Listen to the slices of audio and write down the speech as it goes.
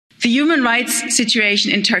The human rights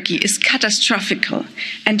situation in Turkey is catastrophic,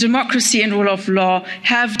 and democracy and rule of law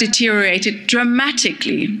have deteriorated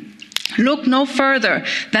dramatically. Look no further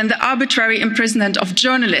than the arbitrary imprisonment of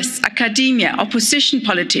journalists, academia, opposition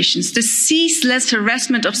politicians, the ceaseless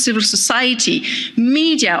harassment of civil society,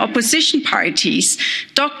 media, opposition parties,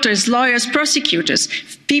 doctors, lawyers, prosecutors,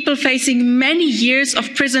 people facing many years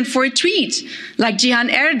of prison for a tweet, like Cihan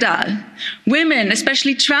Erdal, women,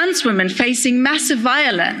 especially trans women, facing massive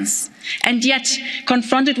violence. And yet,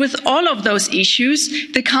 confronted with all of those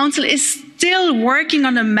issues, the Council is still working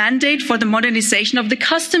on a mandate for the modernisation of the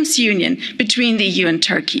customs union between the EU and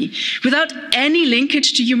Turkey, without any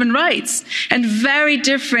linkage to human rights, and very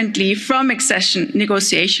differently from accession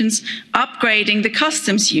negotiations, upgrading the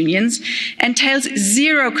customs unions entails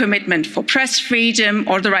zero commitment for press freedom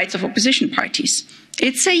or the rights of opposition parties.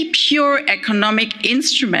 It's a pure economic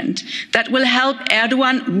instrument that will help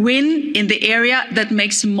Erdogan win in the area that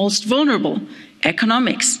makes him most vulnerable,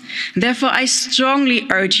 economics. Therefore, I strongly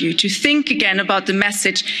urge you to think again about the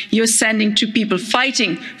message you're sending to people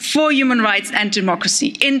fighting for human rights and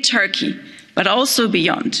democracy in Turkey, but also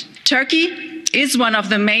beyond. Turkey is one of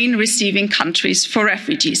the main receiving countries for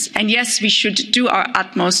refugees. And yes, we should do our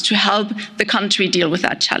utmost to help the country deal with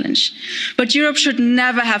that challenge. But Europe should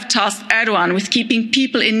never have tasked Erdogan with keeping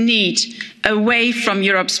people in need away from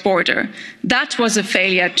Europe's border. That was a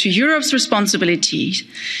failure to Europe's responsibility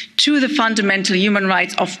to the fundamental human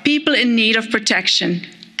rights of people in need of protection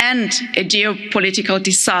and a geopolitical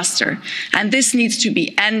disaster. And this needs to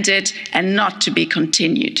be ended and not to be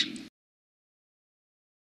continued.